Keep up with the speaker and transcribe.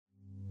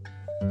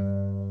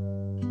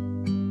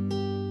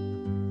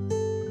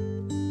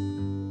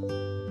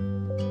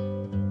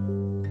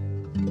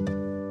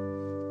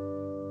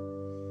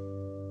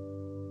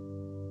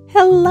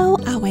Hello,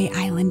 Aue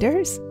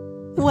Islanders.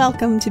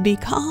 Welcome to Be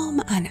Calm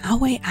on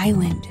Aue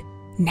Island,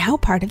 now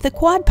part of the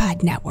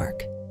QuadPod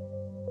Network.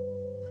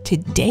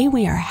 Today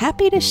we are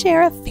happy to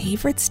share a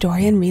favorite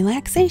story on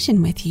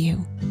relaxation with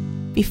you.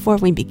 Before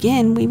we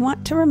begin, we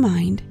want to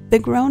remind the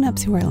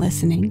grown-ups who are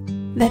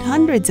listening that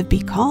hundreds of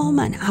Be Calm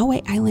on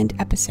Aue Island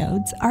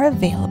episodes are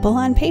available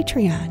on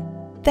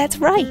Patreon. That's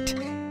right,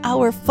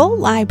 our full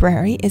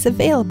library is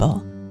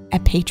available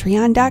at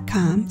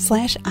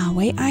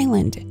patreon.com/Aue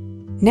Island.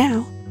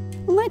 Now,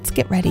 let's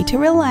get ready to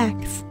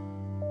relax.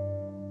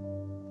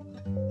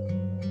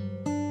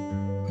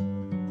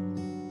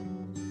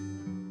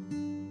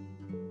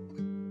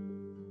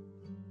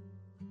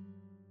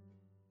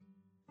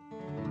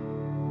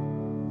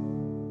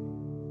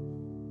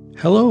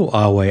 Hello,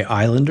 Aue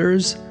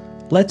Islanders.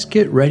 Let's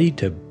get ready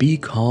to be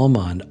calm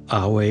on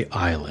Aue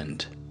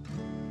Island.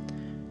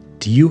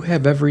 Do you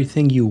have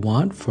everything you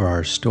want for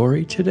our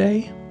story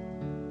today?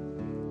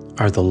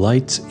 Are the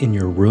lights in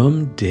your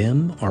room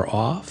dim or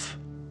off?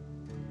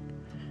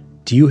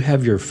 Do you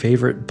have your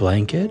favorite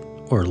blanket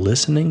or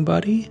listening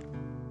buddy?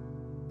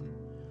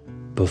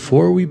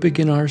 Before we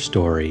begin our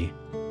story,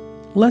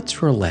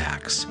 let's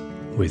relax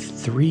with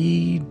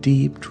 3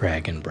 deep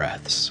dragon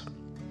breaths.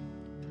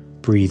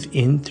 Breathe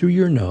in through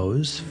your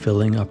nose,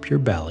 filling up your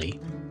belly,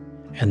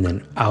 and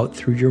then out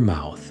through your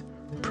mouth,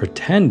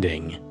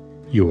 pretending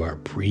you are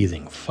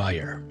breathing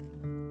fire.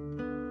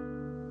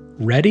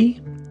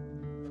 Ready?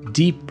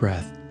 Deep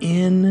breath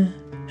in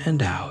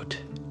and out.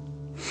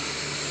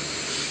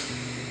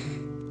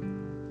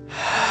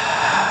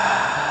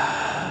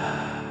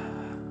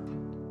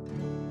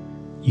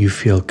 You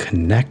feel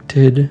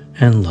connected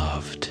and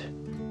loved.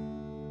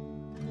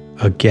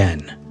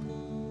 Again,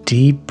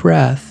 deep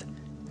breath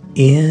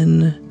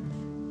in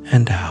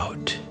and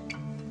out.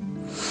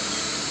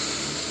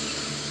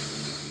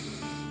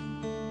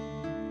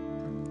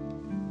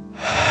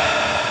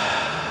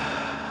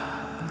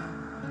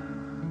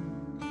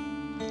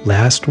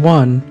 Last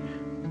one,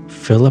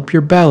 fill up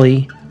your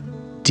belly,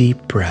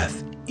 deep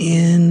breath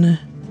in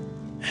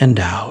and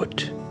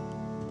out.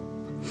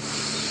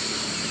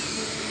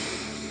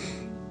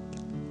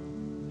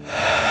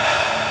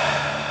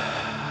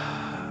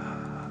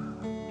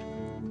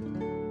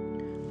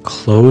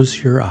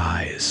 Close your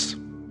eyes.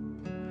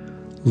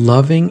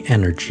 Loving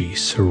energy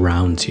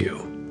surrounds you,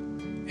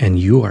 and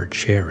you are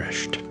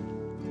cherished.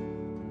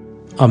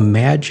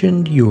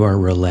 Imagine you are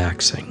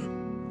relaxing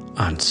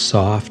on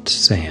soft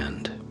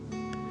sand.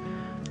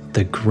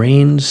 The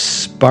grains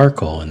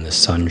sparkle in the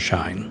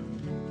sunshine.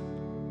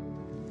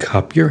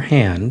 Cup your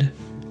hand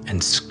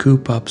and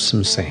scoop up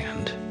some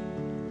sand.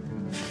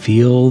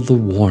 Feel the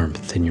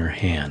warmth in your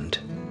hand.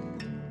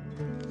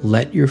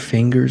 Let your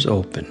fingers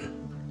open.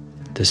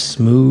 The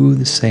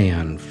smooth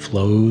sand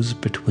flows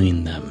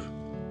between them.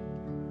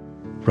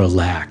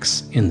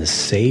 Relax in the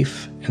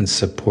safe and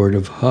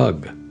supportive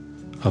hug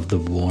of the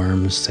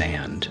warm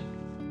sand.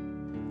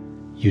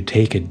 You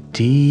take a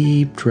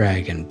deep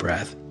dragon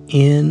breath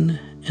in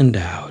and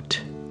out.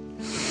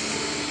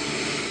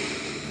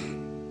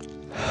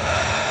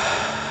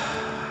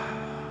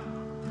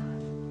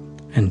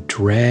 And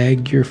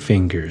drag your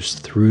fingers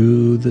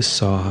through the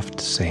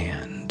soft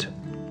sand.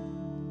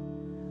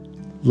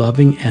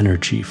 Loving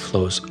energy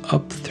flows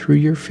up through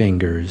your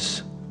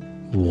fingers,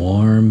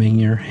 warming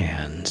your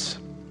hands.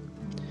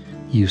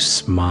 You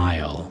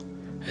smile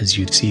as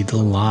you see the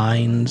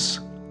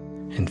lines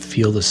and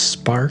feel the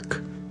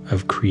spark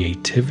of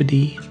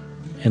creativity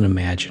and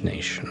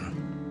imagination.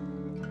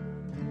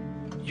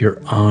 Your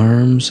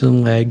arms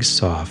and legs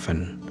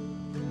soften,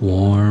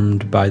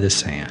 warmed by the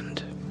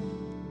sand.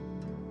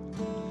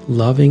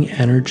 Loving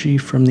energy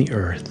from the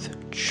earth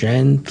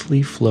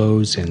gently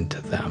flows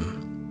into them.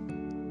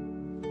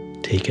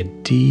 Take a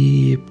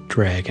deep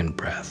dragon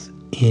breath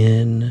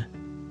in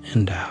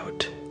and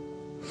out.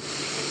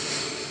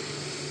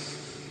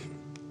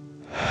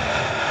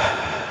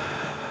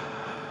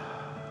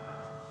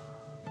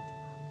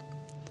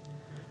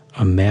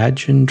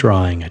 Imagine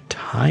drawing a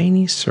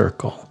tiny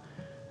circle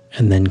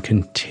and then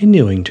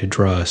continuing to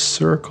draw a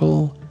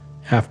circle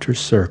after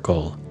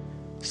circle,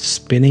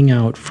 spinning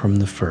out from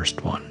the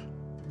first one.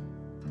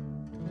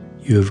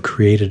 You have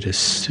created a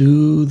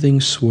soothing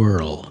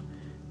swirl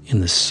in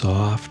the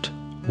soft,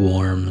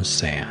 warm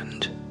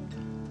sand.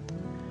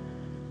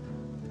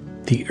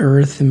 The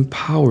earth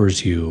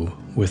empowers you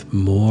with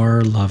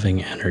more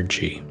loving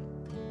energy.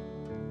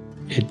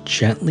 It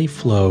gently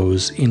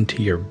flows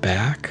into your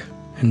back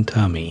and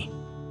tummy,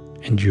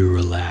 and you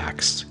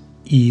relax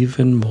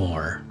even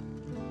more.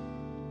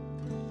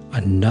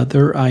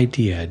 Another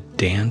idea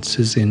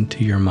dances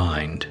into your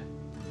mind.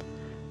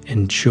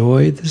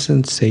 Enjoy the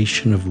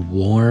sensation of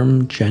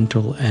warm,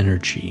 gentle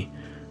energy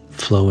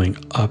flowing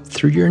up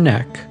through your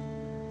neck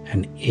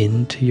and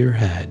into your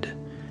head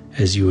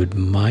as you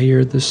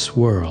admire the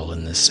swirl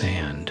in the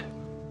sand.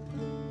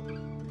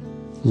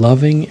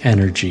 Loving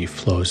energy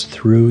flows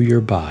through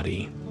your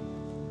body.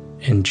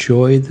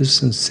 Enjoy the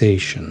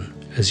sensation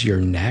as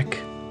your neck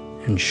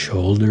and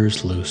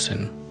shoulders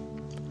loosen.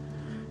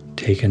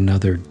 Take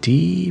another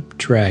deep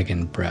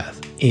dragon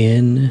breath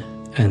in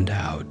and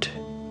out.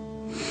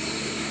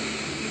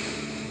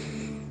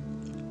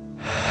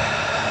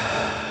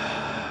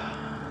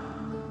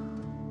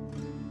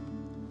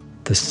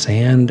 The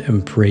sand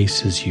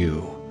embraces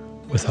you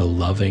with a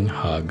loving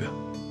hug.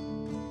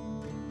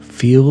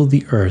 Feel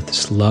the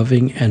earth's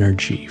loving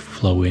energy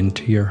flow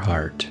into your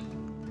heart.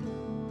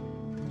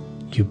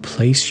 You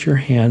place your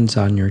hands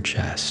on your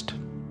chest.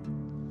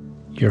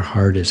 Your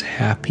heart is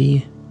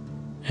happy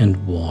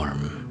and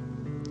warm.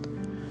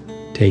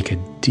 Take a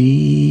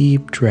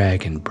deep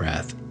dragon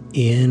breath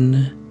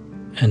in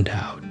and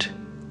out.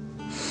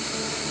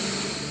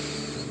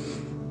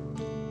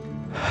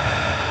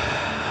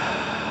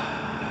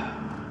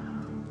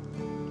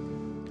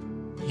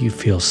 You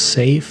feel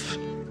safe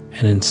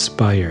and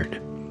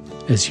inspired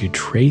as you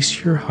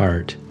trace your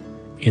heart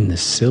in the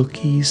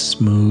silky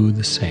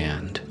smooth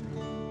sand.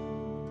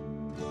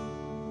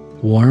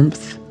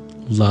 Warmth,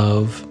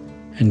 love,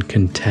 and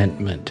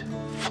contentment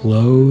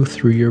flow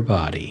through your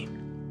body.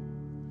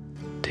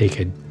 Take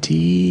a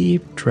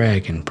deep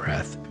dragon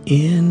breath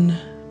in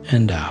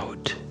and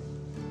out.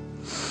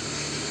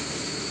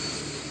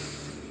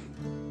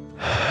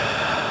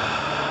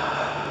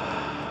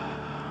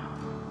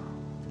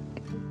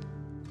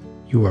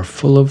 You are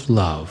full of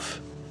love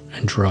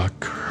and draw a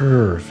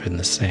curve in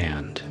the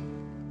sand.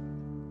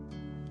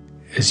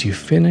 As you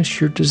finish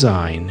your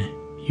design,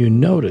 you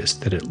notice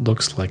that it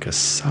looks like a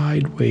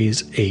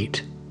sideways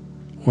 8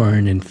 or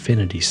an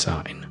infinity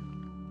sign.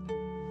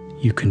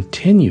 You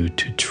continue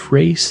to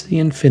trace the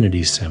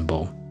infinity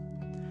symbol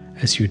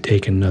as you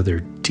take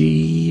another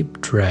deep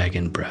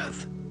dragon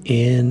breath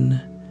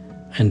in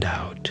and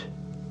out.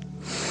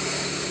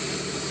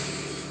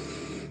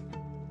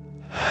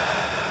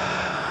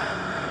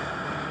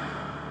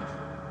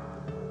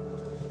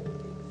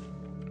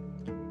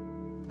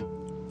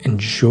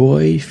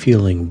 Enjoy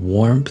feeling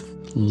warmth,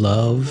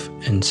 love,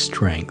 and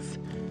strength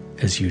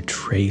as you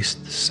trace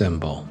the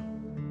symbol.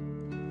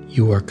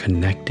 You are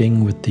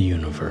connecting with the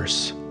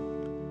universe.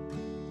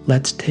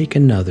 Let's take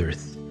another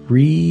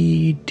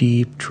 3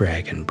 deep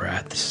dragon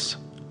breaths.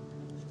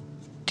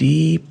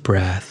 Deep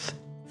breath,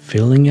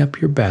 filling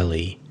up your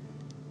belly,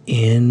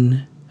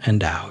 in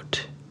and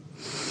out.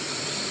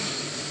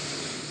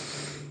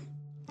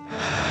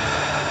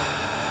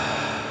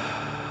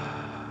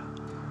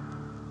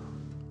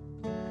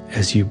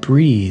 As you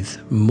breathe,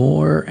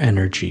 more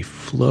energy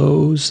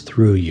flows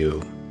through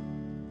you.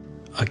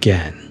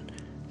 Again,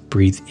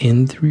 breathe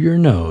in through your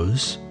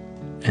nose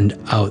and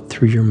out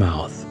through your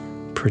mouth,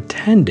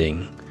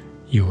 pretending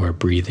you are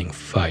breathing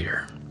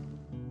fire.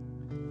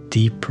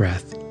 Deep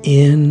breath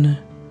in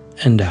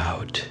and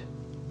out.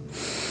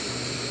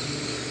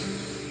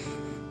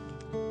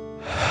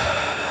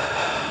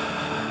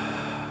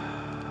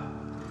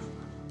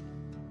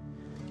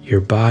 Your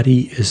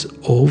body is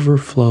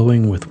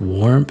overflowing with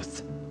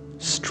warmth,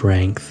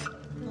 strength,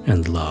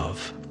 and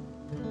love.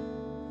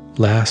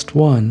 Last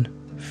one,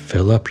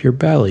 fill up your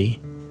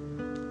belly.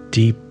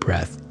 Deep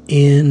breath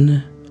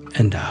in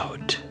and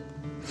out.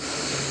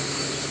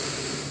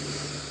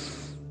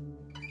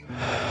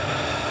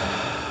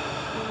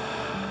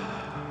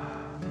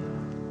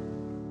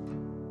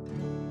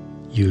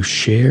 You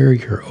share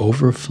your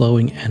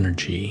overflowing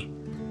energy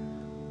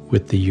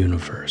with the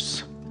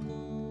universe,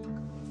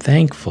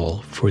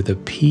 thankful for the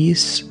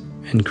peace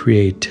and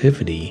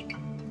creativity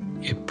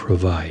it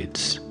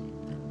provides.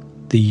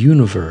 The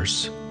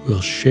universe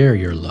will share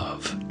your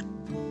love.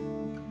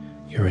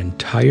 Your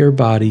entire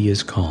body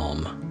is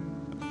calm.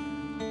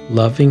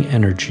 Loving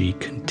energy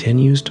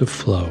continues to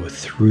flow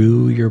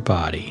through your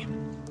body.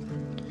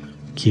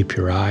 Keep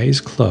your eyes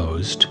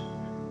closed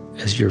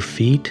as your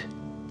feet,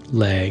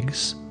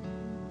 legs,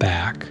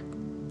 back,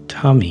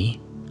 tummy,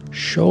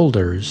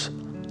 shoulders,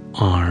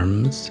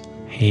 arms,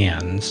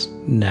 hands,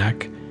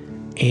 neck,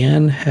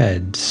 and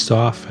head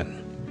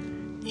soften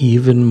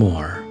even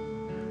more,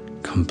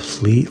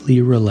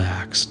 completely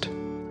relaxed.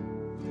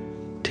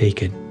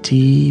 Take a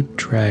deep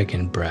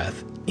dragon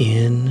breath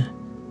in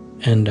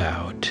and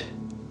out.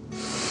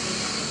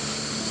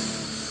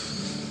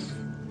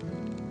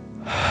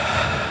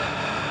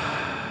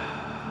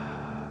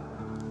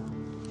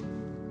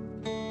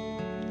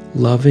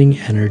 Loving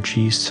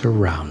energy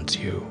surrounds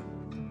you,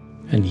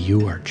 and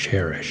you are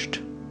cherished.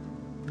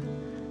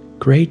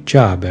 Great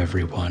job,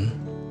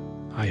 everyone.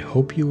 I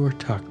hope you are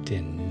tucked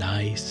in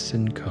nice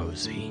and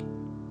cozy.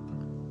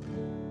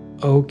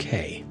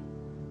 Okay,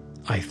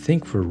 I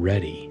think we're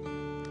ready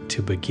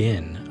to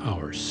begin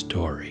our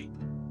story.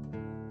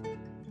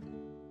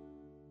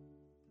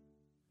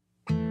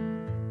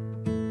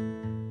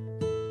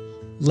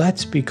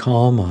 Let's be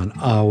calm on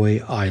Awe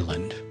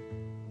Island.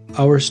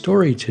 Our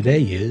story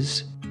today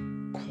is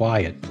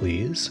Quiet,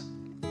 Please.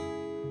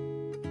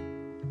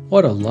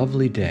 What a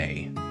lovely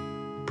day.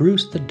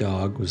 Bruce the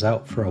dog was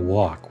out for a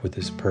walk with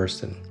his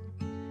person.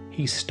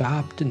 He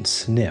stopped and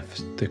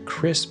sniffed the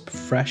crisp,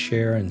 fresh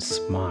air and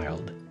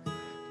smiled.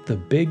 The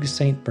big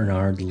St.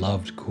 Bernard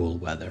loved cool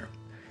weather.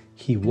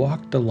 He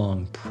walked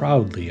along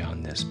proudly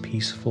on this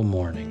peaceful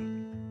morning.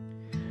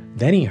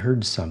 Then he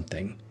heard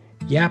something.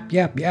 Yap,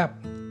 yap, yap.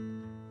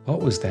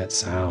 What was that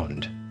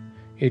sound?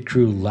 It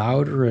grew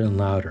louder and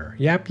louder.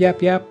 Yap,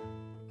 yap, yap.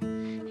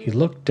 He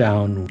looked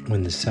down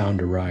when the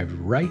sound arrived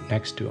right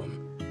next to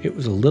him. It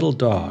was a little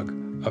dog,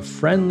 a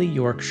friendly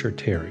Yorkshire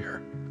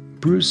Terrier.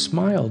 Bruce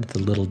smiled at the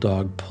little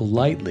dog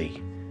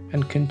politely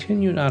and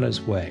continued on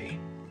his way,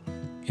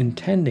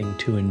 intending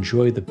to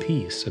enjoy the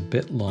peace a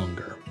bit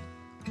longer.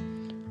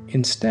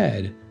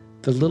 Instead,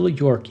 the little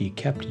Yorkie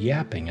kept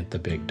yapping at the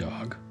big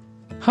dog.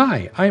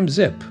 Hi, I'm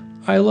Zip.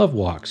 I love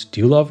walks.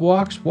 Do you love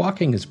walks?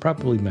 Walking is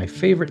probably my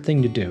favorite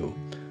thing to do.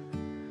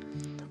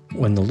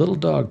 When the little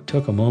dog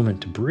took a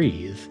moment to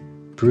breathe,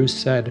 Bruce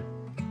said,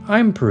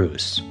 I'm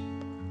Bruce.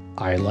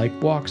 I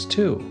like walks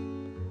too,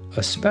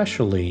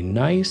 especially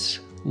nice,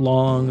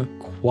 long,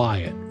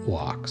 quiet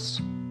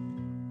walks.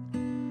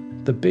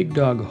 The big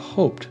dog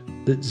hoped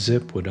that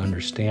Zip would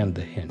understand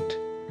the hint.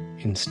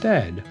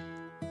 Instead,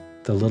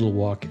 the little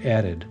walk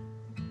added,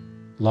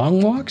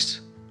 Long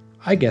walks?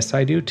 I guess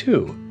I do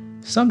too.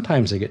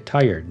 Sometimes I get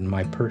tired and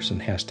my person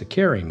has to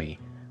carry me,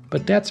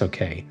 but that's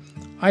okay.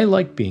 I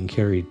like being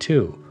carried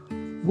too.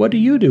 What do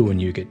you do when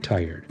you get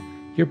tired?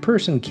 Your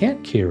person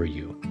can't carry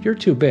you. You're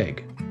too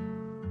big.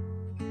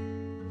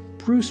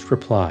 Bruce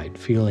replied,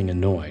 feeling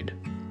annoyed.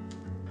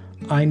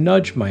 I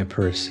nudge my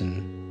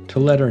person to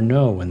let her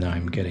know when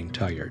I'm getting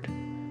tired.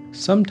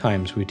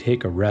 Sometimes we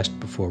take a rest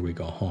before we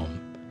go home.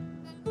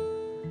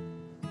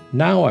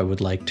 Now I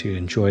would like to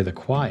enjoy the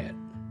quiet.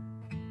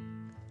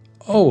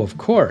 Oh, of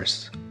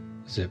course,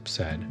 Zip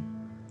said.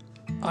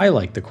 I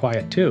like the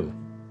quiet too.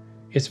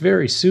 It's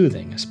very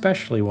soothing,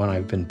 especially when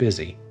I've been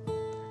busy.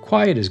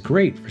 Quiet is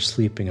great for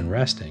sleeping and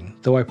resting,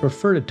 though I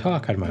prefer to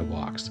talk on my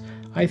walks.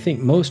 I think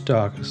most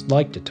dogs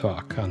like to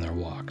talk on their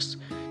walks.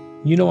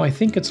 You know, I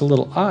think it's a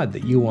little odd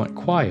that you want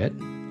quiet.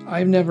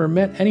 I've never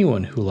met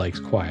anyone who likes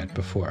quiet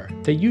before.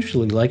 They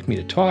usually like me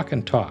to talk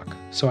and talk,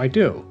 so I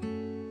do.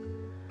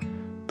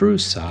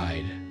 Bruce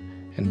sighed,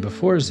 and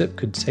before Zip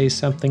could say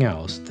something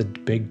else, the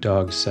big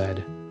dog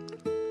said,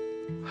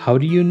 How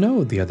do you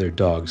know the other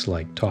dogs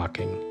like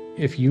talking,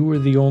 if you were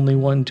the only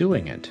one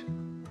doing it?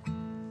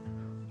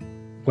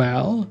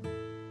 Well,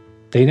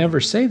 they never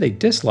say they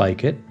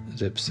dislike it,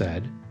 Zip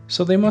said,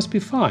 so they must be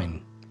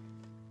fine.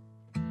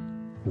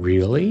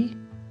 Really?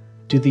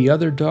 Do the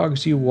other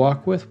dogs you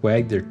walk with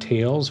wag their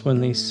tails when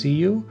they see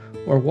you,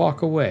 or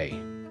walk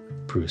away?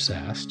 Bruce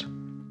asked.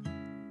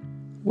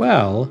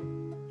 Well,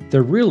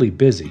 they're really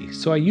busy,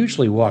 so I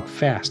usually walk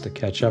fast to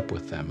catch up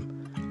with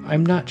them.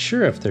 I'm not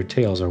sure if their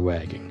tails are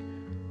wagging.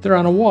 They're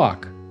on a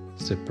walk,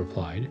 Zip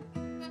replied.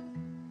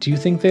 Do you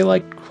think they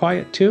like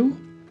quiet too?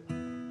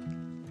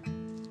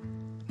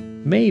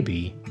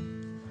 Maybe.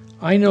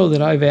 I know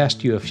that I've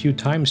asked you a few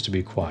times to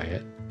be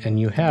quiet, and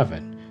you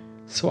haven't,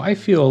 so I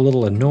feel a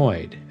little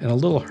annoyed and a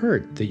little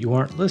hurt that you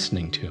aren't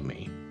listening to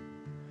me.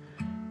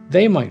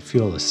 They might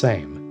feel the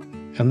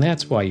same, and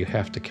that's why you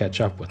have to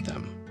catch up with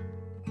them.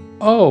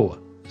 Oh,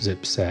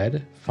 Zip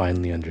said,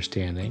 finally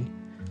understanding.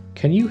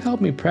 Can you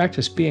help me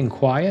practice being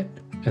quiet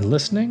and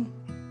listening?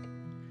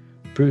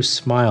 Bruce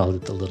smiled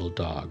at the little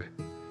dog.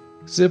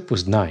 Zip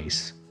was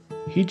nice.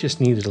 He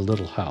just needed a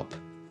little help.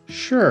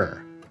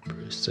 Sure,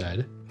 Bruce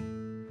said.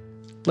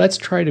 Let's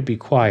try to be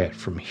quiet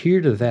from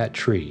here to that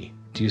tree.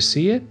 Do you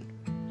see it?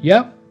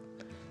 Yep.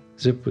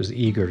 Zip was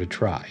eager to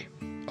try.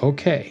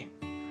 Okay.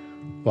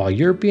 While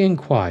you're being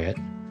quiet,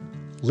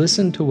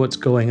 listen to what's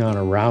going on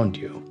around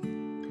you,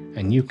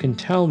 and you can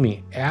tell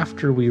me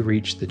after we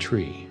reach the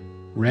tree.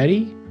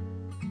 Ready?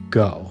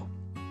 Go.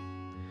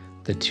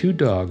 The two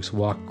dogs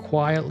walked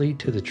quietly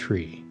to the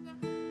tree.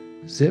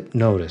 Zip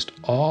noticed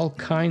all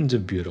kinds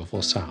of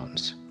beautiful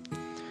sounds.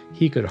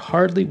 He could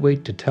hardly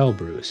wait to tell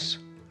Bruce.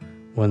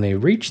 When they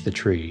reached the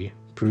tree,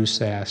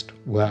 Bruce asked,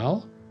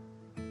 Well,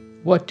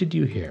 what did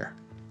you hear?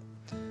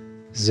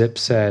 Zip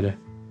said,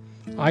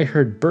 I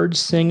heard birds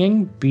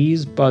singing,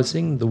 bees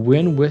buzzing, the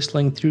wind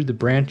whistling through the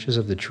branches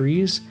of the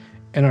trees,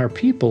 and our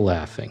people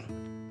laughing.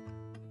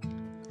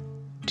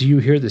 Do you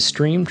hear the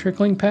stream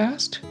trickling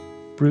past?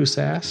 Bruce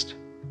asked.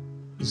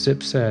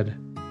 Zip said,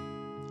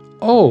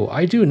 Oh,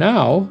 I do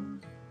now.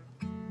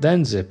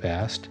 Then Zip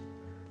asked,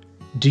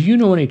 Do you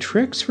know any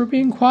tricks for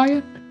being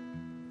quiet?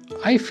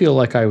 I feel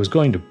like I was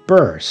going to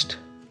burst.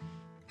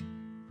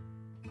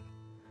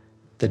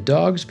 The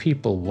dog's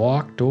people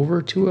walked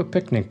over to a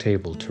picnic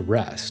table to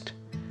rest,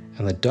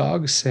 and the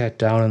dogs sat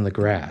down in the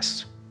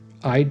grass.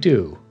 I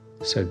do,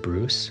 said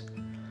Bruce.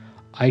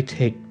 I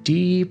take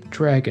deep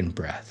dragon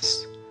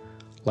breaths,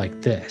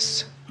 like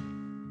this.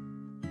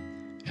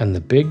 And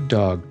the big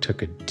dog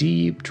took a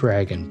deep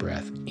dragon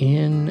breath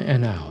in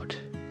and out.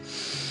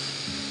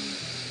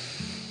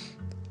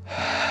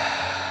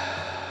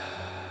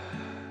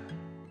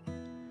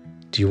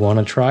 Do you want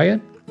to try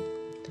it?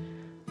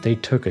 They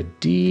took a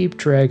deep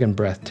dragon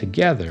breath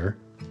together,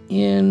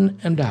 in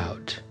and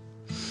out.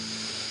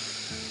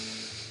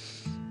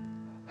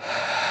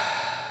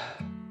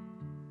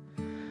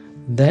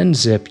 Then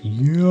Zip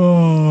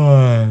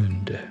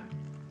yawned.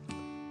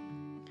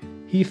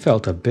 He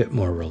felt a bit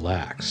more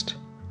relaxed.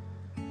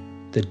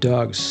 The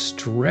dog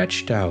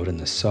stretched out in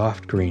the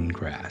soft green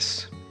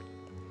grass.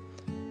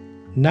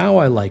 "Now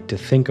I like to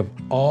think of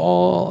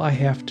all I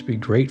have to be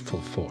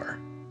grateful for,"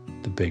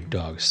 the big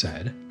dog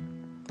said.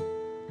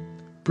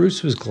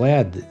 Bruce was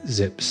glad that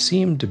Zip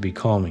seemed to be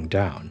calming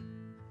down.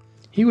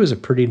 He was a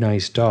pretty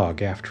nice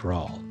dog after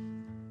all.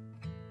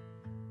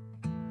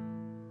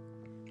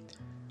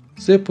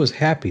 Zip was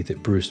happy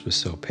that Bruce was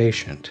so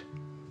patient.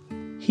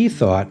 He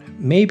thought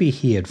maybe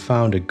he had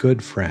found a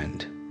good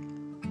friend.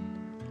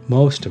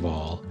 Most of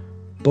all,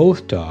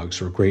 both dogs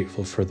were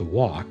grateful for the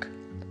walk,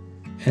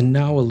 and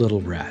now a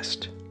little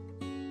rest.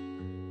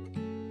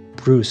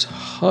 Bruce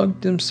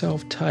hugged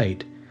himself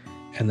tight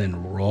and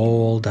then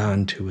rolled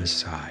onto his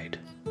side.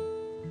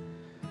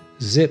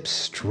 Zip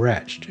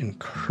stretched and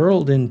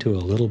curled into a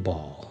little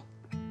ball.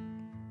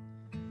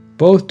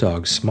 Both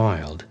dogs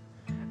smiled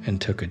and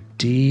took a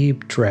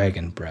deep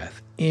dragon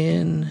breath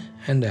in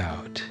and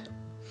out.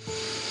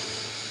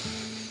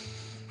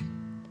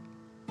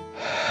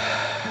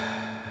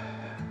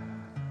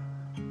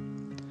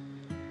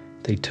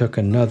 They took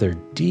another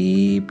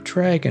deep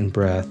dragon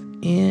breath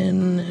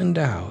in and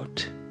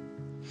out.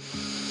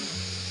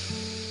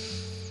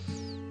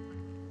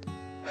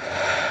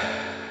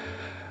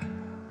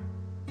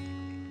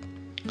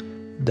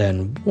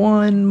 Then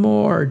one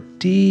more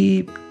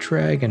deep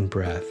dragon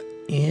breath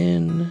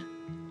in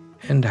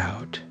and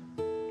out.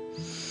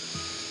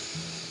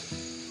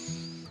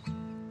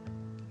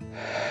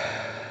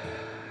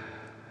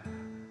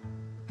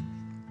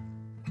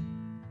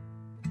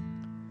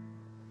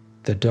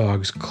 The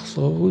dogs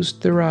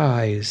closed their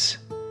eyes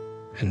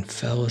and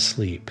fell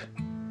asleep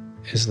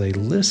as they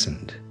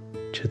listened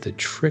to the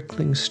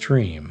trickling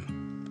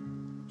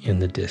stream in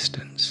the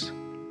distance.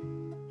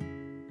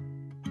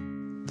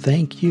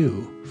 Thank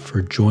you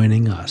for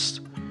joining us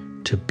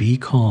to Be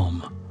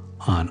Calm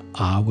on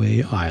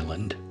Ahway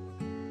Island.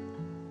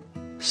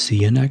 See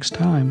you next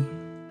time.